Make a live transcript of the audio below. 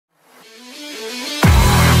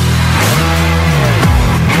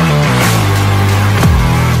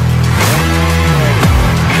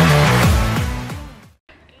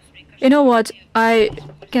You know what? I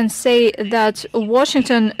can say that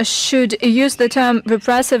Washington should use the term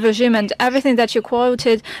repressive regime and everything that you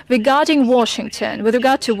quoted regarding Washington, with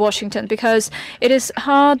regard to Washington, because it is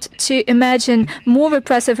hard to imagine more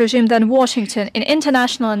repressive regime than Washington in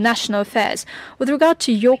international and national affairs. With regard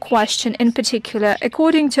to your question in particular,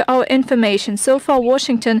 according to our information, so far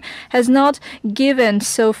Washington has not given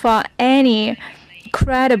so far any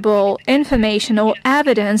credible information or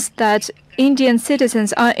evidence that Indian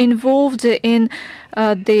citizens are involved in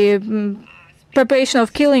the preparation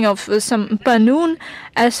of killing of some Pannun.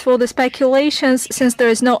 As for the speculations, since there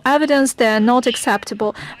is no evidence, they are not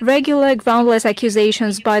acceptable. Regular groundless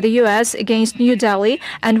accusations by the U.S. against New Delhi,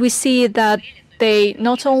 and we see that they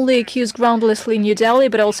not only accuse groundlessly New Delhi,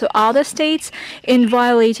 but also other states in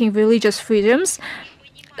violating religious freedoms,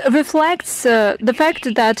 reflects the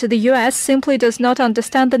fact that the U.S. simply does not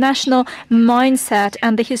understand the national mindset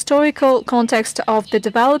and the historical context of the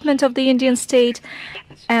development of the Indian state,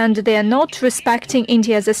 and they are not respecting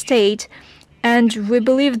India as a state. And we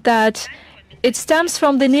believe that it stems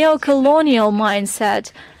from the neo-colonial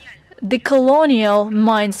mindset, the colonial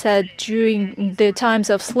mindset during the times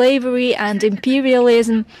of slavery and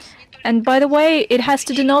imperialism. And by the way, it has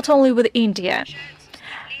to do not only with India.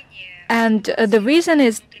 And the reason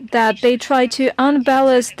is that they try to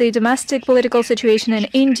unbalance the domestic political situation in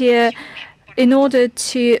India in order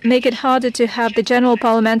to make it harder to have the general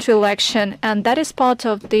parliamentary election. And that is part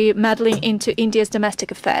of the meddling into India's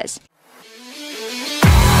domestic affairs.